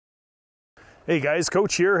Hey guys,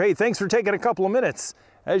 Coach here. Hey, thanks for taking a couple of minutes.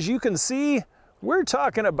 As you can see, we're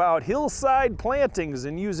talking about hillside plantings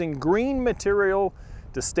and using green material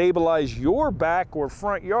to stabilize your back or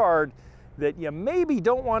front yard that you maybe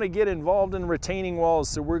don't want to get involved in retaining walls.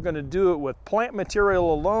 So we're going to do it with plant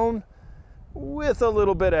material alone with a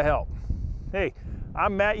little bit of help. Hey,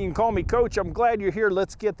 I'm Matt. You can call me Coach. I'm glad you're here.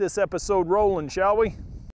 Let's get this episode rolling, shall we?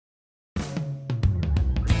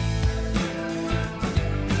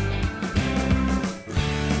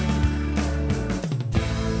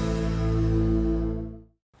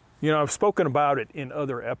 You know, I've spoken about it in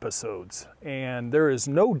other episodes, and there is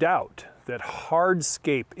no doubt that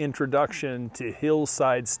hardscape introduction to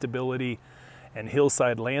hillside stability and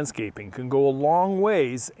hillside landscaping can go a long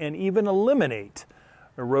ways and even eliminate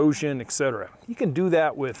erosion, etc. You can do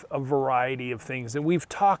that with a variety of things, and we've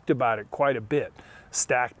talked about it quite a bit.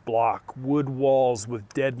 Stacked block, wood walls with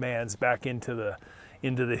dead mans back into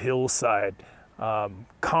the hillside,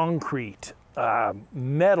 concrete,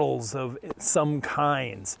 metals of some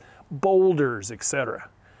kinds, boulders, etc.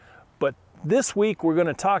 But this week we're going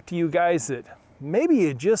to talk to you guys that maybe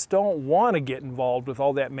you just don't want to get involved with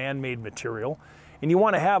all that man-made material and you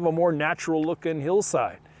want to have a more natural looking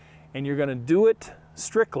hillside, and you're going to do it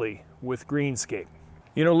strictly with greenscape.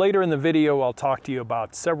 You know, later in the video I'll talk to you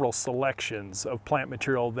about several selections of plant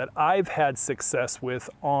material that I've had success with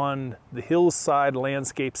on the hillside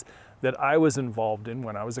landscapes that I was involved in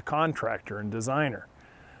when I was a contractor and designer.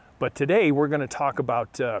 But today we're going to talk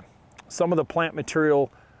about some of the plant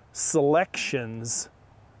material selections,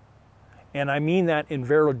 and I mean that in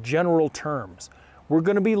very general terms. We're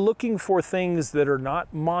going to be looking for things that are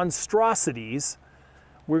not monstrosities.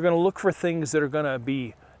 We're going to look for things that are going to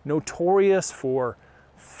be notorious for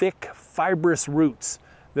thick, fibrous roots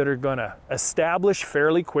that are going to establish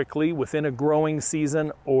fairly quickly within a growing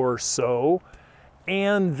season or so.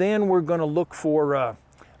 And then we're going to look for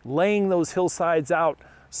laying those hillsides out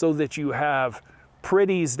so that you have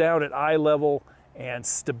pretties down at eye level and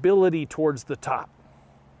stability towards the top.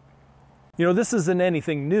 You know, this isn't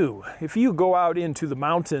anything new. If you go out into the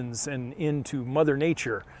mountains and into Mother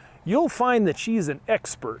Nature, you'll find that she's an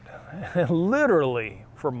expert, literally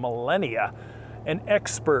for millennia, an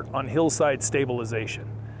expert on hillside stabilization.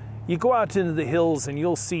 You go out into the hills and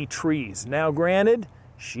you'll see trees. Now, granted,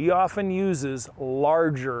 she often uses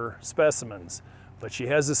larger specimens, but she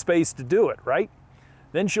has the space to do it, right?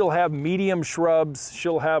 Then she'll have medium shrubs,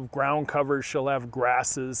 she'll have ground covers, she'll have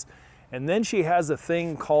grasses, and then she has a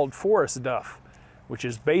thing called forest duff, which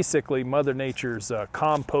is basically Mother Nature's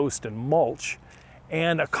compost and mulch.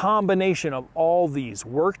 And a combination of all these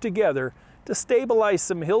work together to stabilize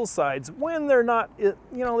some hillsides when they're not, you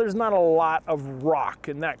know, there's not a lot of rock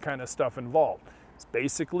and that kind of stuff involved. It's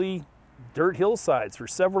basically dirt hillsides for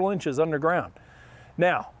several inches underground.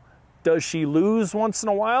 Now, does she lose once in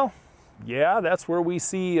a while? Yeah, that's where we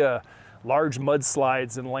see large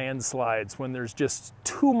mudslides and landslides when there's just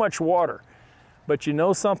too much water. But you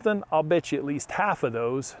know something? I'll bet you at least half of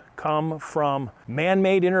those come from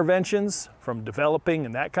man-made interventions, from developing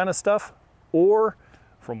and that kind of stuff, or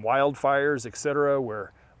from wildfires, etc.,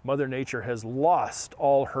 where Mother Nature has lost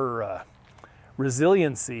all her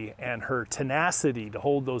resiliency and her tenacity to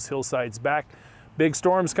hold those hillsides back. Big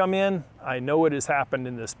storms come in. I know it has happened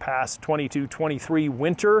in this past 22-23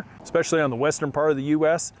 winter, especially on the western part of the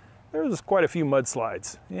U.S. There was quite a few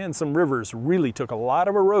mudslides, and some rivers really took a lot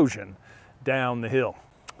of erosion down the hill.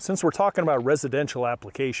 Since we're talking about residential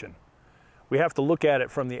application, we have to look at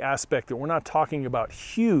it from the aspect that we're not talking about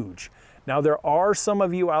huge. Now, there are some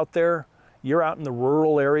of you out there, you're out in the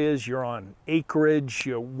rural areas, you're on acreage,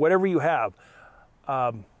 whatever you have.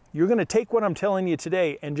 You're going to take what I'm telling you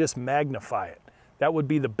today and just magnify it. That would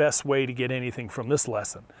be the best way to get anything from this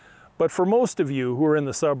lesson. But for most of you who are in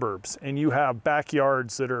the suburbs and you have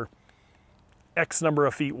backyards that are X number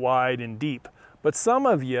of feet wide and deep, but some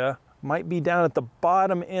of you might be down at the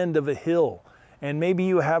bottom end of a hill, and maybe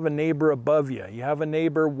you have a neighbor above you, you have a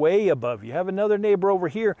neighbor way above you have another neighbor over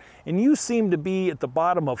here, and you seem to be at the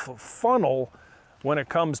bottom of a funnel when it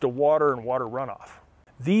comes to water and water runoff.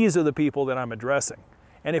 These are the people that I'm addressing.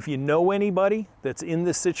 And if you know anybody that's in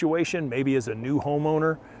this situation, maybe as a new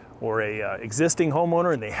homeowner or a existing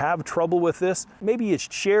homeowner, and they have trouble with this, maybe you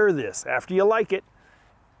share this. After you like it,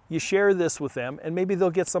 you share this with them, and maybe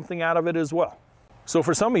they'll get something out of it as well. So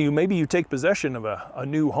for some of you, maybe you take possession of a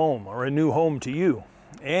new home or a new home to you,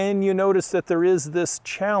 and you notice that there is this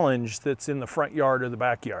challenge that's in the front yard or the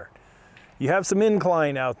backyard. You have some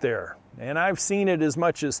incline out there, and I've seen it as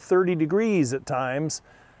much as 30 degrees at times,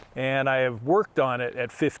 and I have worked on it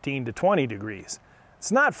at 15 to 20 degrees.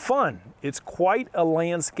 It's not fun. It's quite a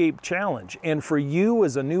landscape challenge. And for you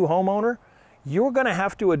as a new homeowner, you're going to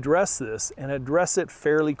have to address this and address it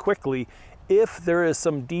fairly quickly if there is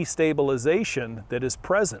some destabilization that is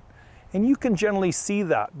present. And you can generally see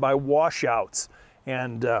that by washouts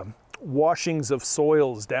and washings of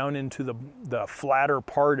soils down into the flatter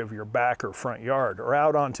part of your back or front yard or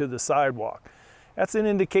out onto the sidewalk. That's an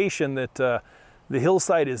indication that the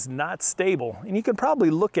hillside is not stable, and you can probably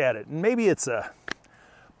look at it and maybe it's a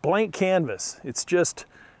blank canvas. It's just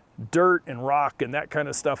dirt and rock and that kind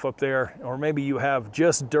of stuff up there, or maybe you have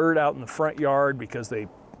just dirt out in the front yard because they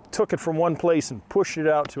took it from one place and pushed it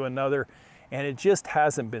out to another, and it just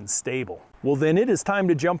hasn't been stable. Well, then it is time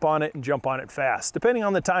to jump on it and jump on it fast, depending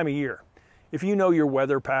on the time of year. If you know your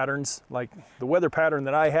weather patterns, like the weather pattern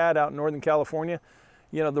that I had out in Northern California,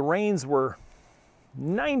 you know, the rains were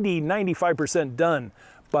 90–95% done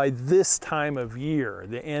by this time of year,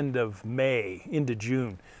 the end of May into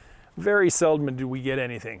June. Very seldom do we get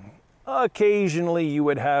anything. Occasionally you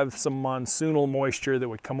would have some monsoonal moisture that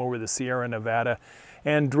would come over the Sierra Nevada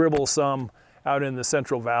and dribble some out in the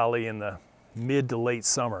Central Valley in the mid to late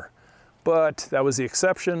summer. But that was the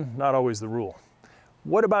exception, not always the rule.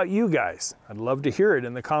 What about you guys? I'd love to hear it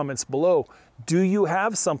in the comments below. Do you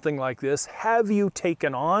have something like this? Have you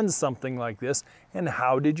taken on something like this? And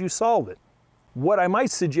how did you solve it? What I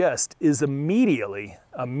might suggest is immediately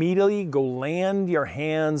go land your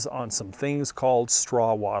hands on some things called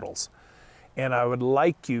straw wattles. And I would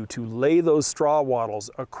like you to lay those straw wattles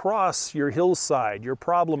across your hillside, your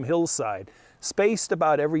problem hillside, spaced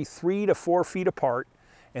about every 3 to 4 feet apart,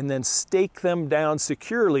 and then stake them down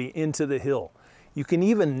securely into the hill. You can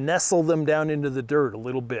even nestle them down into the dirt a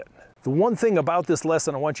little bit. The one thing about this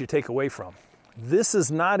lesson I want you to take away from, this is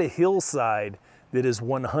not a hillside that is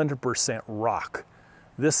 100% rock.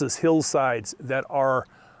 This is hillsides that are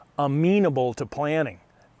amenable to planting.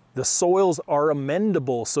 The soils are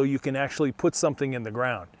amendable so you can actually put something in the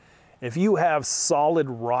ground. If you have solid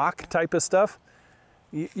rock type of stuff,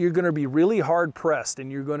 you're going to be really hard pressed,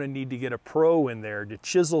 and you're going to need to get a pro in there to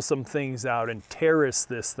chisel some things out and terrace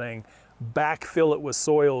this thing, backfill it with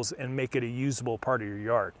soils, and make it a usable part of your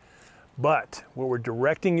yard. But what we're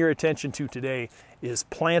directing your attention to today is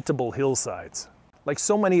plantable hillsides. Like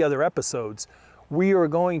so many other episodes, we are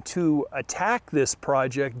going to attack this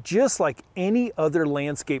project just like any other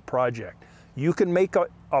landscape project. You can make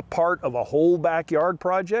a part of a whole backyard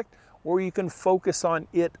project, or you can focus on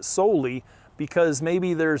it solely because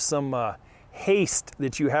maybe there's some haste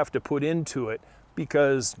that you have to put into it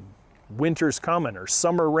because winter's coming or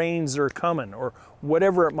summer rains are coming or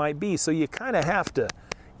whatever it might be. So you kind of have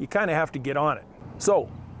to get on it. So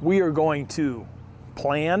we are going to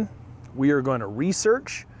plan, we are going to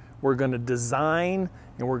research, we're going to design,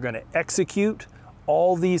 and we're going to execute.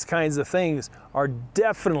 All these kinds of things are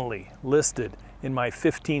definitely listed in my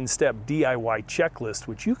 15-step DIY checklist,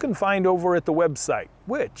 which you can find over at the website,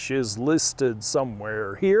 which is listed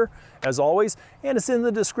somewhere here, as always, and it's in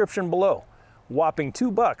the description below. Whopping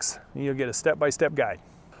 $2, and you'll get a step-by-step guide.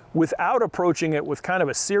 Without approaching it with kind of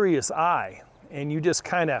a serious eye, and you just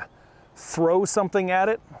kind of throw something at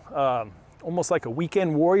it, almost like a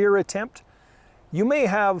weekend warrior attempt, you may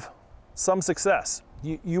have some success.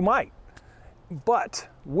 You might. But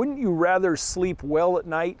wouldn't you rather sleep well at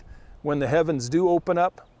night when the heavens do open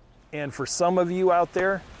up? And for some of you out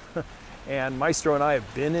there, and Maestro and I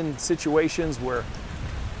have been in situations where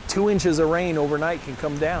 2 inches of rain overnight can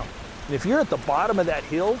come down. And if you're at the bottom of that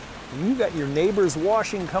hill and you got your neighbor's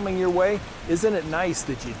washing coming your way, isn't it nice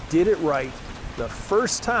that you did it right the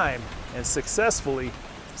first time and successfully,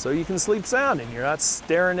 so you can sleep sound and you're not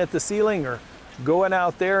staring at the ceiling or going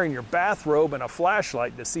out there in your bathrobe and a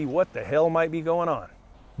flashlight to see what the hell might be going on?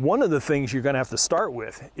 One of the things you're going to have to start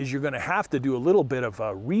with is you're going to have to do a little bit of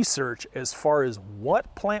research as far as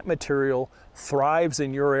what plant material thrives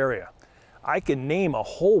in your area. I can name a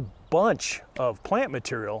whole bunch of plant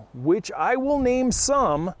material, which I will name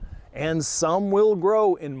some, and some will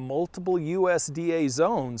grow in multiple USDA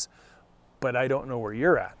zones, but I don't know where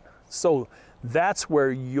you're at. So that's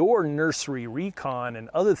where your nursery recon and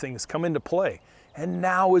other things come into play. And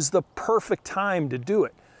now is the perfect time to do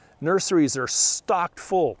it. Nurseries are stocked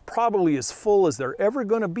full, probably as full as they're ever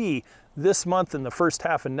going to be this month and the first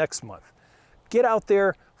half of next month. Get out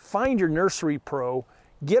there, find your nursery pro,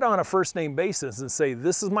 get on a first name basis and say,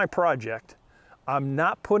 this is my project. I'm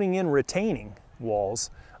not putting in retaining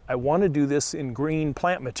walls. I want to do this in green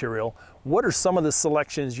plant material. What are some of the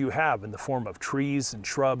selections you have in the form of trees and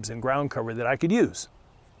shrubs and ground cover that I could use?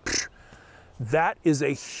 That is a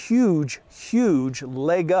huge, huge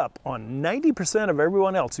leg up on 90% of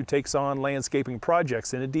everyone else who takes on landscaping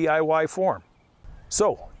projects in a DIY form.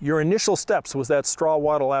 So your initial steps was that straw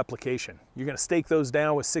wattle application. You're going to stake those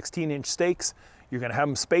down with 16-inch stakes. You're going to have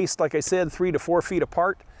them spaced, like I said, 3 to 4 feet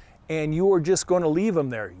apart, and you are just going to leave them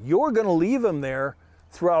there. You're going to leave them there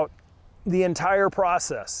throughout the entire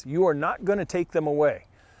process. You are not going to take them away.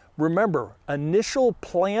 Remember, initial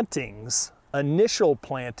plantings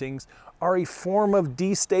are a form of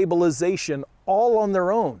destabilization all on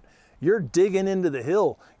their own. You're digging into the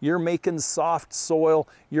hill, you're making soft soil,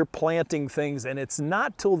 you're planting things, and it's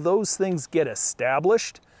not till those things get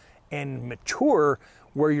established and mature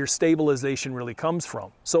where your stabilization really comes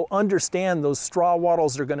from. So understand those straw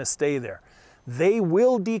wattles are going to stay there. They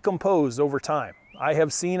will decompose over time. I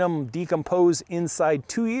have seen them decompose inside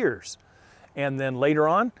 2 years. And then later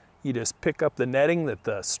on, you just pick up the netting that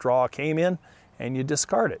the straw came in and you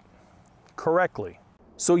discard it correctly.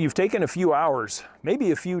 So you've taken a few hours,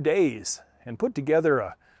 maybe a few days, and put together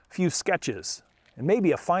a few sketches and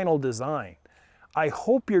maybe a final design. I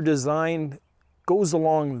hope your design goes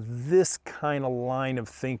along this kind of line of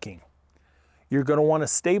thinking. You're going to want to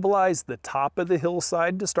stabilize the top of the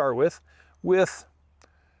hillside to start with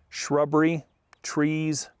shrubbery,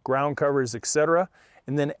 trees, ground covers, etc.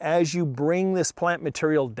 And then as you bring this plant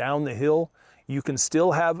material down the hill, you can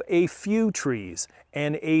still have a few trees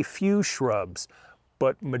and a few shrubs,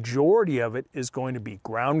 but majority of it is going to be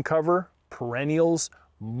ground cover, perennials,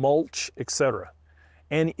 mulch, etc.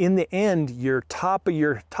 And in the end, your top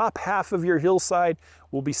half of your hillside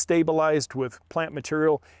will be stabilized with plant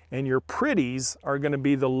material, and your pretties are going to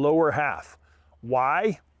be the lower half.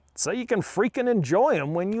 Why? So you can freaking enjoy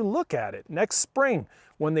them when you look at it. Next spring,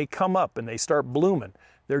 when they come up and they start blooming,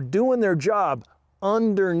 they're doing their job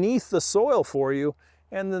underneath the soil for you,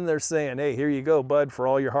 and then they're saying, hey, here you go, bud, for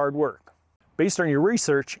all your hard work. Based on your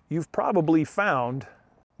research, you've probably found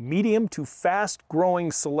medium to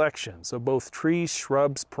fast-growing selections of both trees,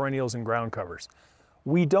 shrubs, perennials, and ground covers.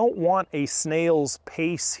 We don't want a snail's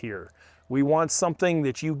pace here. We want something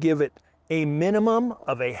that you give it a minimum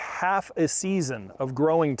of a half a season of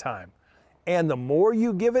growing time. And the more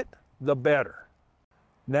you give it, the better.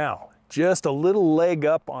 Now, just a little leg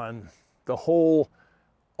up on the whole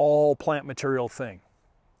all plant material thing.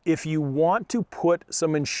 If you want to put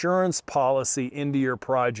some insurance policy into your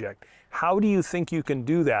project, how do you think you can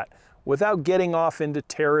do that without getting off into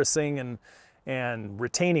terracing and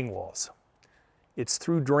retaining walls? It's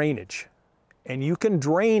through drainage. And you can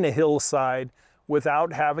drain a hillside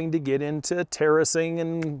without having to get into terracing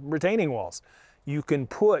and retaining walls. You can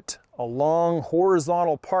put along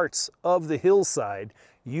horizontal parts of the hillside,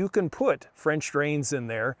 you can put French drains in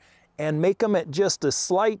there and make them at just a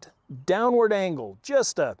slight downward angle,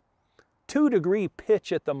 just a 2-degree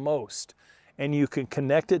pitch at the most. And you can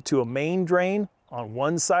connect it to a main drain on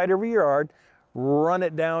one side of your yard, run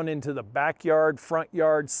it down into the backyard, front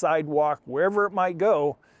yard, sidewalk, wherever it might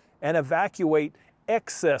go, and evacuate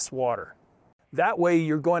excess water. That way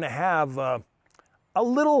you're going to have a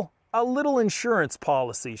little insurance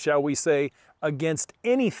policy, shall we say, against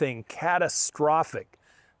anything catastrophic,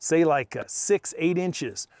 say like 6-8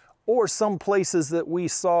 inches, or some places that we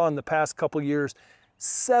saw in the past couple years,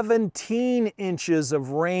 17 inches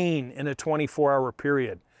of rain in a 24-hour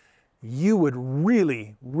period. You would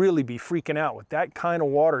really, really be freaking out with that kind of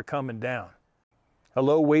water coming down.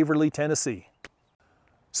 Hello, Waverly, Tennessee.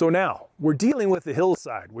 So now, we're dealing with the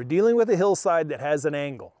hillside. We're dealing with a hillside that has an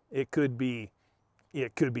angle. It could be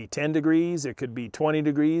 10 degrees, it could be 20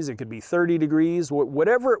 degrees, it could be 30 degrees,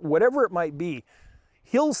 whatever it might be.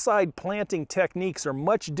 Hillside planting techniques are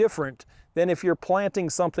much different than if you're planting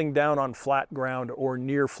something down on flat ground or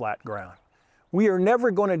near flat ground. We are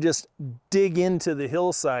never going to just dig into the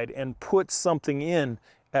hillside and put something in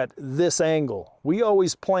at this angle. We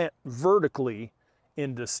always plant vertically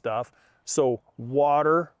into stuff so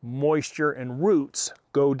water, moisture, and roots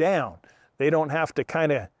go down. They don't have to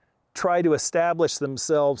kind of try to establish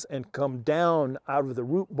themselves and come down out of the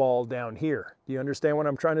root ball down here. Do you understand what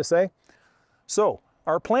I'm trying to say? So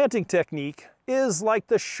our planting technique is like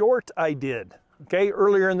the short I did, okay,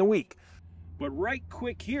 earlier in the week. But right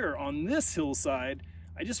quick here on this hillside,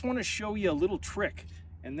 I just want to show you a little trick.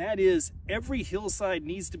 And that is every hillside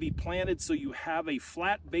needs to be planted so you have a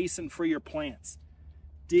flat basin for your plants.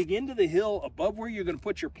 Dig into the hill above where you're going to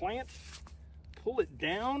put your plant, pull it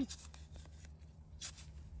down,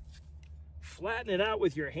 flatten it out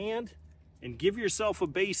with your hand, and give yourself a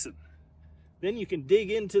basin. Then you can dig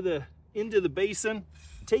into the basin,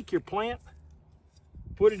 take your plant,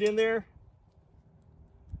 put it in there,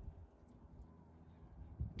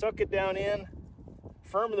 tuck it down in,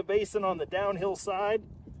 firm the basin on the downhill side,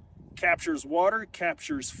 captures water,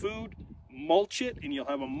 captures food, mulch it, and you'll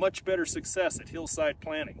have a much better success at hillside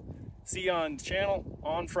planting. See you on the channel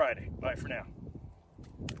on Friday. Bye for now.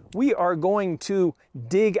 We are going to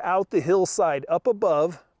dig out the hillside up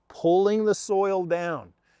above, pulling the soil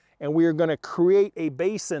down. And we are going to create a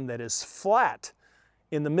basin that is flat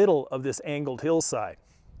in the middle of this angled hillside.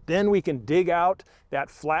 Then we can dig out that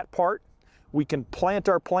flat part. We can plant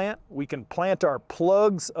our plant. We can plant our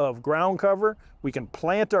plugs of ground cover. We can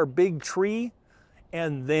plant our big tree.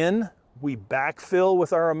 And then we backfill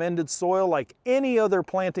with our amended soil like any other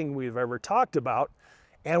planting we've ever talked about.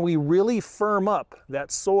 And we really firm up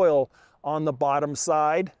that soil on the bottom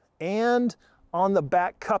side and on the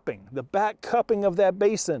back cupping. The back cupping of that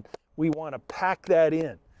basin, we want to pack that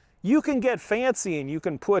in. You can get fancy and you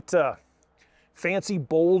can put fancy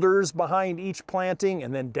boulders behind each planting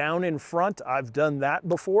and then down in front. I've done that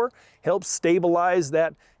before. Helps stabilize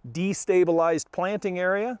that destabilized planting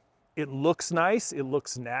area. It looks nice, it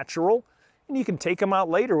looks natural, and you can take them out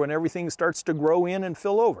later when everything starts to grow in and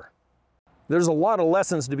fill over. There's a lot of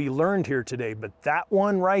lessons to be learned here today, but that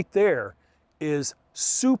one right there is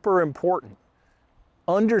super important.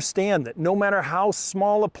 Understand that no matter how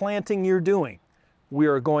small a planting you're doing, we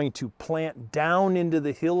are going to plant down into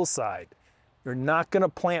the hillside. You're not going to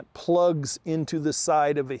plant plugs into the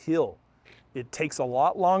side of a hill. It takes a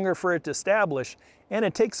lot longer for it to establish, and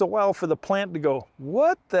it takes a while for the plant to go,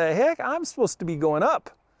 what the heck? I'm supposed to be going up.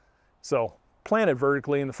 So plant it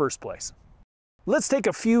vertically in the first place. Let's take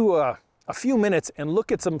a few minutes and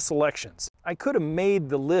look at some selections. I could have made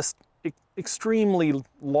the list extremely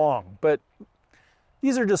long, but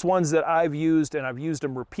these are just ones that I've used, and I've used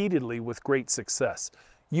them repeatedly with great success.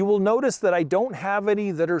 You will notice that I don't have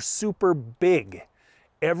any that are super big.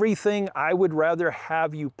 Everything I would rather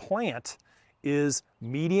have you plant is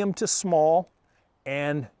medium to small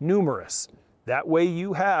and numerous. That way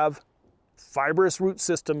you have fibrous root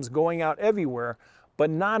systems going out everywhere, but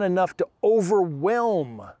not enough to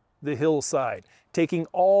overwhelm the hillside, taking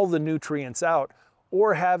all the nutrients out,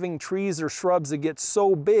 or having trees or shrubs that get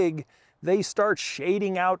so big they start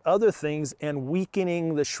shading out other things and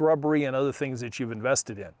weakening the shrubbery and other things that you've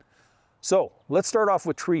invested in. So let's start off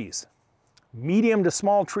with trees. Medium to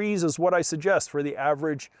small trees is what I suggest for the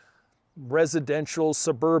average residential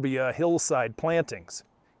suburbia hillside plantings.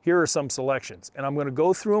 Here are some selections, and I'm going to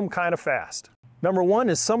go through them kind of fast. Number one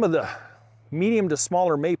is some of the medium to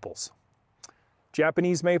smaller maples.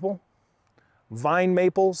 Japanese maple, vine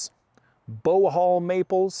maples, bohol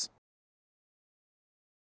maples,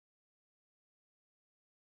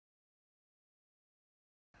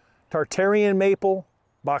 Tartarian maple,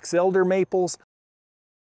 box elder maples.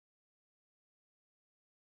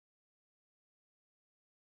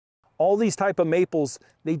 All these type of maples,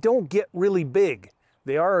 they don't get really big.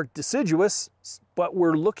 They are deciduous, but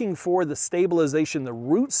we're looking for the stabilization the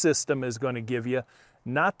root system is going to give you,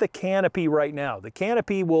 not the canopy right now. The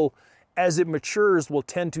canopy will, as it matures, will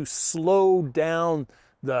tend to slow down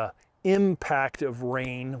the impact of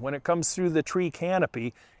rain when it comes through the tree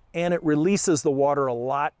canopy, and it releases the water a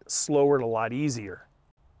lot slower and a lot easier.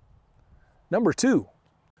 Number two,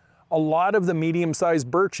 a lot of the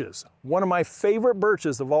medium-sized birches. One of my favorite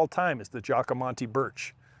birches of all time is the Giacomonte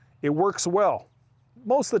birch. It works well.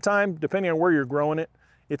 Most of the time, depending on where you're growing it,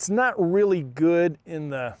 it's not really good in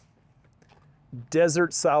the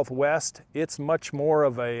desert Southwest. It's much more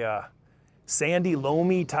of a sandy,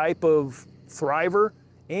 loamy type of thriver,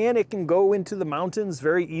 and it can go into the mountains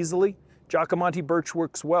very easily. Giacomonte birch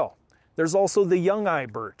works well. There's also the young eye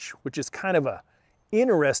birch, which is kind of a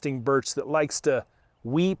interesting birch that likes to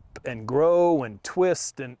weep and grow and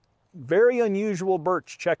twist, and very unusual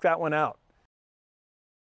birch. Check that one out.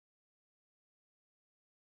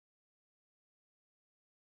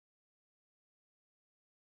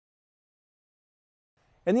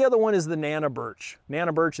 And the other one is the Nana birch.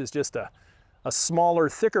 Nana birch is just a smaller,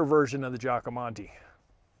 thicker version of the Giacomonte.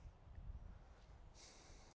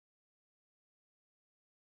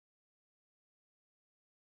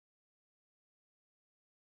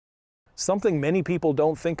 Something many people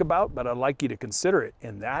don't think about, but I'd like you to consider it,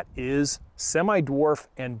 and that is semi-dwarf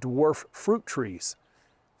and dwarf fruit trees.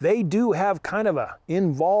 They do have kind of a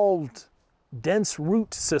involved, dense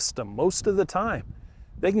root system most of the time.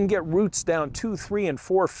 They can get roots down 2, 3, and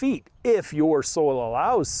 4 feet if your soil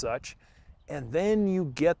allows such, and then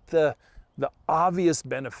you get the obvious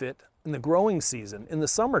benefit in the growing season, in the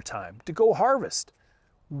summertime, to go harvest.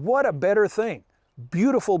 What a better thing.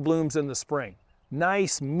 Beautiful blooms in the spring.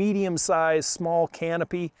 Nice, medium-sized, small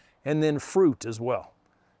canopy, and then fruit as well.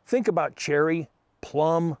 Think about cherry,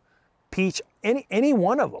 plum, peach, any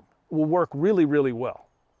one of them will work really, really well.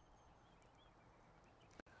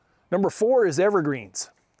 Number 4 is evergreens.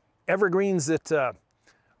 Evergreens that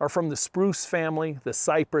are from the spruce family, the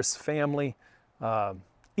cypress family,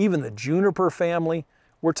 even the juniper family.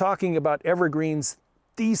 We're talking about evergreens.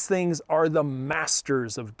 These things are the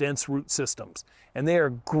masters of dense root systems, and they are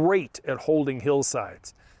great at holding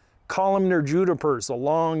hillsides. Columnar junipers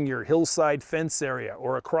along your hillside fence area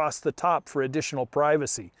or across the top for additional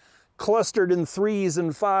privacy. Clustered in 3s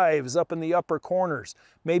and 5s up in the upper corners,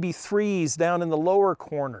 maybe 3s down in the lower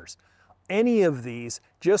corners. Any of these,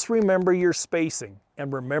 just remember your spacing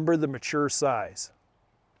and remember the mature size.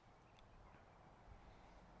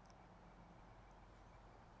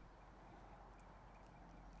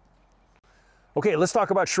 Okay, let's talk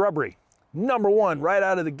about shrubbery. Number one, right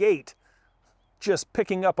out of the gate, just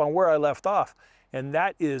picking up on where I left off, and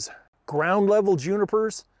that is ground level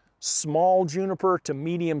junipers, small juniper to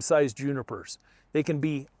medium-sized junipers. They can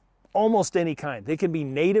be almost any kind. They can be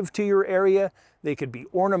native to your area. They could be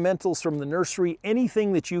ornamentals from the nursery,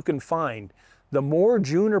 anything that you can find. The more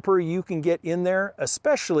juniper you can get in there,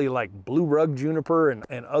 especially like blue rug juniper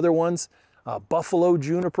and other ones, buffalo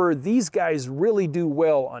juniper, these guys really do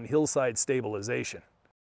well on hillside stabilization.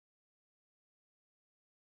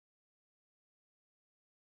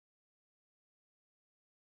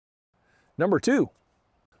 Number two,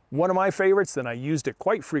 one of my favorites, and I used it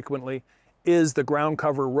quite frequently, is the ground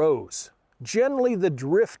cover rose. Generally the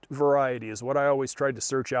drift variety is what I always tried to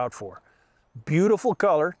search out for. Beautiful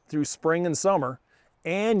color through spring and summer,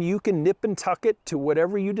 and you can nip and tuck it to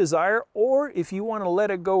whatever you desire, or if you want to let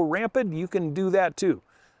it go rampant, you can do that too.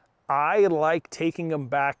 I like taking them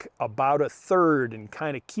back about a third and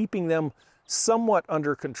kind of keeping them somewhat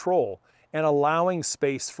under control and allowing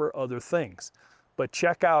space for other things. But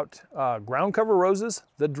check out ground cover roses,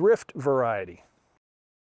 the drift variety.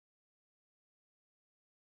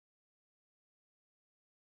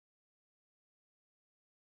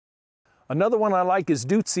 Another one I like is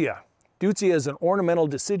deutzia. Deutzia is an ornamental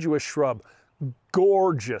deciduous shrub,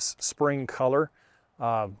 gorgeous spring color,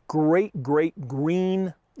 great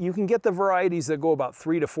green. You can get the varieties that go about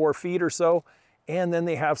 3 to 4 feet or so, and then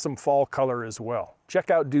they have some fall color as well.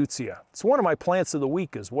 Check out deutzia. It's one of my plants of the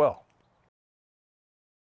week as well.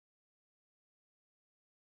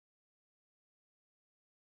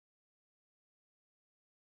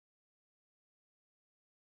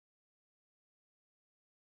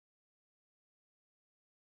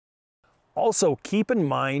 Also, keep in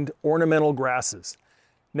mind ornamental grasses.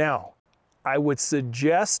 Now, I would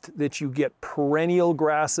suggest that you get perennial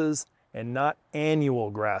grasses and not annual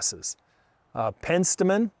grasses.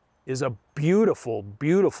 Penstemon is a beautiful,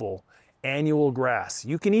 beautiful annual grass.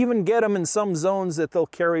 You can even get them in some zones that they'll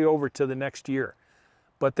carry over to the next year,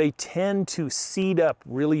 but they tend to seed up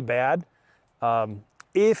really bad.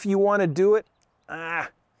 If you want to do it,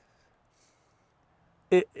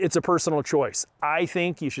 it's a personal choice. I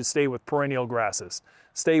think you should stay with perennial grasses.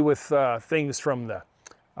 Stay with things from the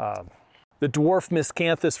dwarf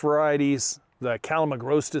miscanthus varieties, the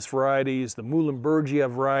calamagrostis varieties, the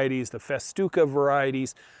muhlenbergia varieties, the festuca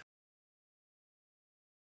varieties.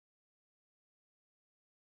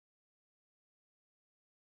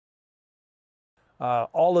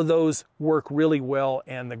 All of those work really well,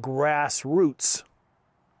 and the grass roots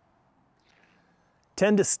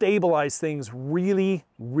tend to stabilize things really,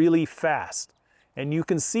 really fast. And you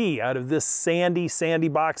can see out of this sandy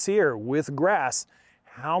box here with grass,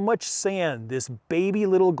 how much sand this baby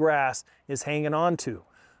little grass is hanging on to.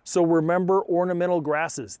 So remember ornamental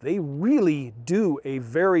grasses. They really do a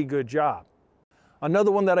very good job.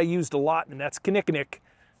 Another one that I used a lot, and that's kinnikinick.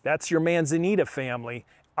 That's your manzanita family.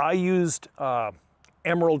 I used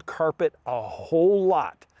emerald carpet a whole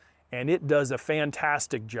lot, and it does a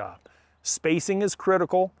fantastic job. Spacing is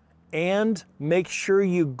critical, and make sure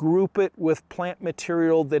you group it with plant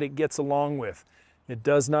material that it gets along with. It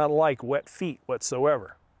does not like wet feet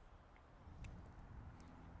whatsoever.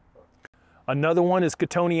 Another one is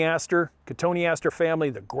cotoneaster. Cotoneaster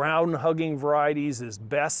family, the ground-hugging varieties is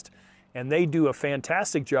best, and they do a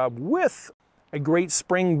fantastic job with a great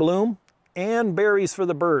spring bloom and berries for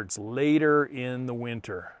the birds later in the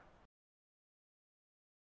winter.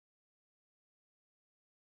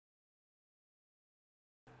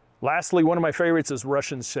 Lastly, one of my favorites is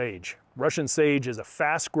Russian sage. Russian sage is a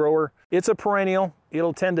fast grower. It's a perennial.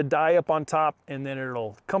 It'll tend to die up on top, and then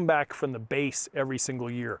it'll come back from the base every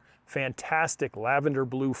single year. Fantastic lavender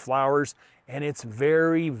blue flowers, and it's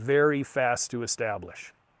very, very fast to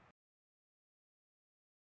establish.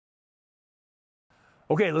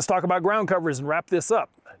 Okay, let's talk about ground covers and wrap this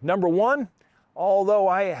up. Number one, although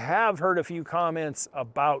I have heard a few comments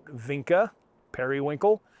about vinca,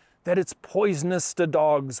 periwinkle, that it's poisonous to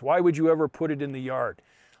dogs. Why would you ever put it in the yard?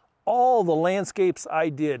 all the landscapes I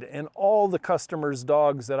did and all the customers'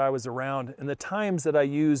 dogs that I was around and the times that I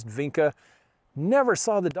used Vinca, never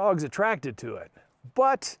saw the dogs attracted to it.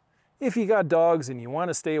 But if you got dogs and you want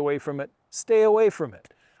to stay away from it, stay away from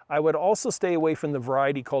it. I would also stay away from the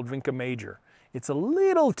variety called Vinca Major. It's a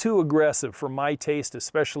little too aggressive for my taste,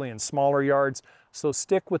 especially in smaller yards, so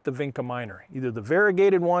stick with the Vinca Minor, either the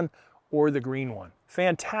variegated one or the green one.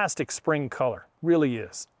 Fantastic spring color, really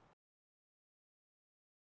is.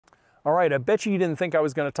 All right, I bet you didn't think I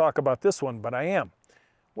was going to talk about this one, but I am.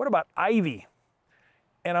 What about ivy?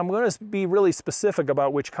 And I'm going to be really specific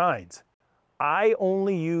about which kinds. I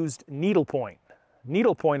only used needlepoint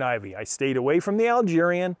ivy. I stayed away from the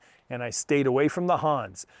Algerian and I stayed away from the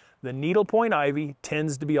Hans. The needlepoint ivy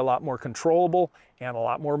tends to be a lot more controllable and a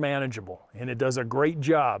lot more manageable, and it does a great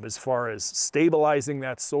job as far as stabilizing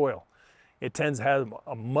that soil. It tends to have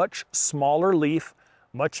a much smaller leaf,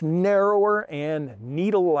 much narrower and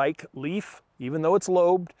needle-like leaf, even though it's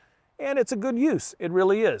lobed, and it's a good use. It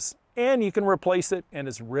really is. And you can replace it, and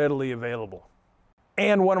it's readily available.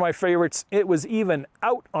 And one of my favorites, it was even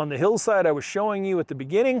out on the hillside I was showing you at the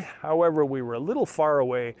beginning. However, we were a little far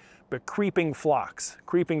away, but creeping phlox.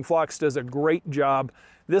 Creeping phlox does a great job.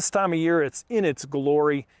 This time of year, it's in its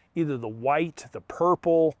glory. Either the white, the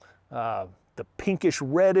purple, the pinkish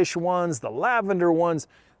reddish ones, the lavender ones,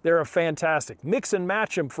 they're fantastic. Mix and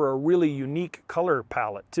match them for a really unique color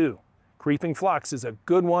palette too. Creeping phlox is a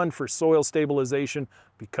good one for soil stabilization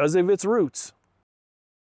because of its roots.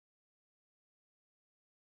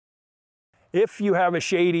 If you have a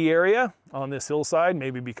shady area on this hillside,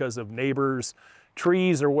 maybe because of neighbors,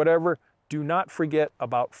 trees, or whatever, do not forget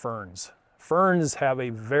about ferns. Ferns have a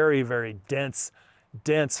very, very dense,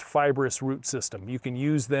 fibrous root system. You can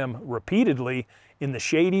use them repeatedly in the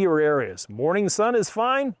shadier areas. Morning sun is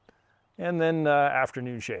fine, and then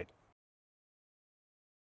afternoon shade.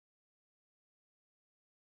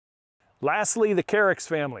 Lastly, the carex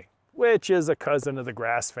family, which is a cousin of the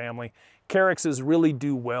grass family. Carexes really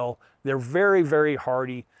do well. They're very, very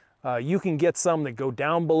hardy. You can get some that go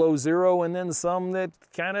down below zero and then some that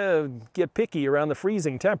kind of get picky around the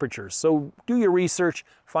freezing temperatures. So do your research,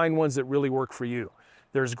 find ones that really work for you.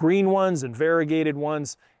 There's green ones and variegated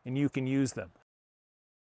ones, and you can use them.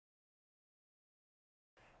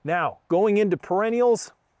 Now, going into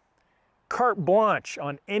perennials, carte blanche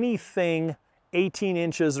on anything 18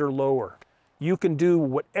 inches or lower. You can do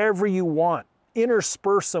whatever you want.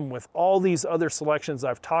 Intersperse them with all these other selections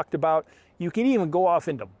I've talked about. You can even go off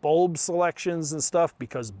into bulb selections and stuff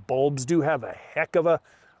because bulbs do have a heck of a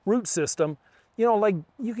root system. You know, like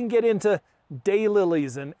you can get into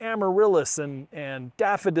daylilies and amaryllis and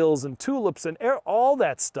daffodils and tulips and all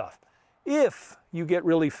that stuff. If you get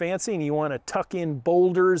really fancy and you want to tuck in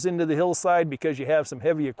boulders into the hillside because you have some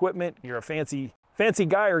heavy equipment, you're a fancy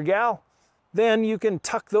guy or gal, then you can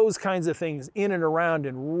tuck those kinds of things in and around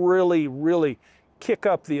and really, really kick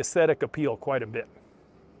up the aesthetic appeal quite a bit.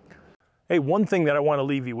 Hey, one thing that I want to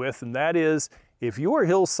leave you with, and that is if your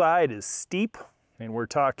hillside is steep, and we're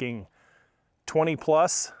talking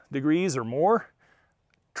 20+ degrees or more,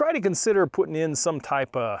 try to consider putting in some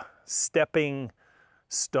type of stepping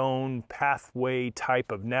stone pathway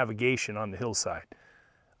type of navigation on the hillside.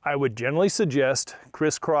 I would generally suggest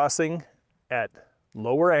crisscrossing at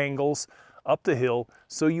lower angles up the hill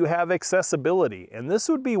so you have accessibility. And this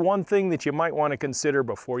would be one thing that you might want to consider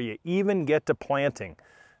before you even get to planting.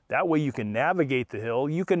 That way you can navigate the hill,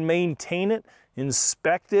 you can maintain it,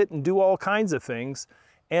 inspect it, and do all kinds of things,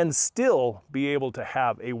 and still be able to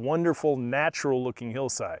have a wonderful, natural looking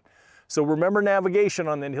hillside. So remember navigation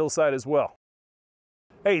on that hillside as well.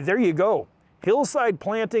 Hey, there you go. Hillside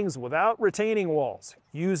plantings without retaining walls,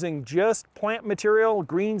 using just plant material,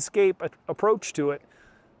 greenscape approach to it.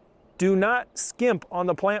 Do not skimp on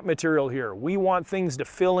the plant material here. We want things to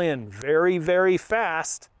fill in very, very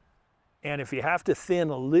fast. And if you have to thin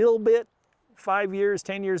a little bit, 5 years,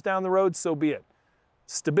 10 years down the road, so be it.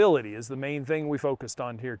 Stability is the main thing we focused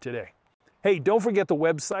on here today. Hey, don't forget the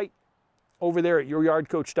website over there at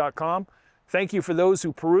youryardcoach.com. Thank you for those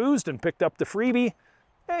who perused and picked up the freebie.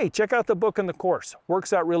 Hey, check out the book and the course.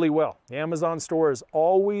 Works out really well. The Amazon store is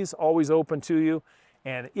always open to you,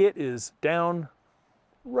 and it is down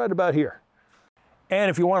right about here.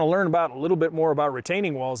 And if you want to learn about a little bit more about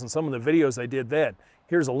retaining walls and some of the videos I did then,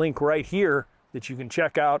 here's a link right here that you can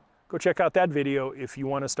check out. Go check out that video if you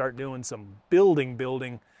want to start doing some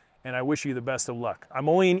building, and I wish you the best of luck. I'm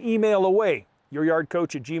only an email away,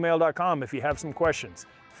 youryardcoach@gmail.com if you have some questions.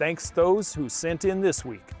 Thanks those who sent in this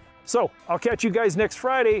week. So I'll catch you guys next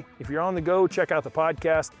Friday. If you're on the go, check out the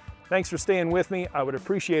podcast. Thanks for staying with me. I would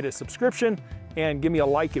appreciate a subscription and give me a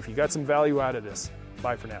like if you got some value out of this.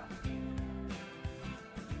 Bye for now.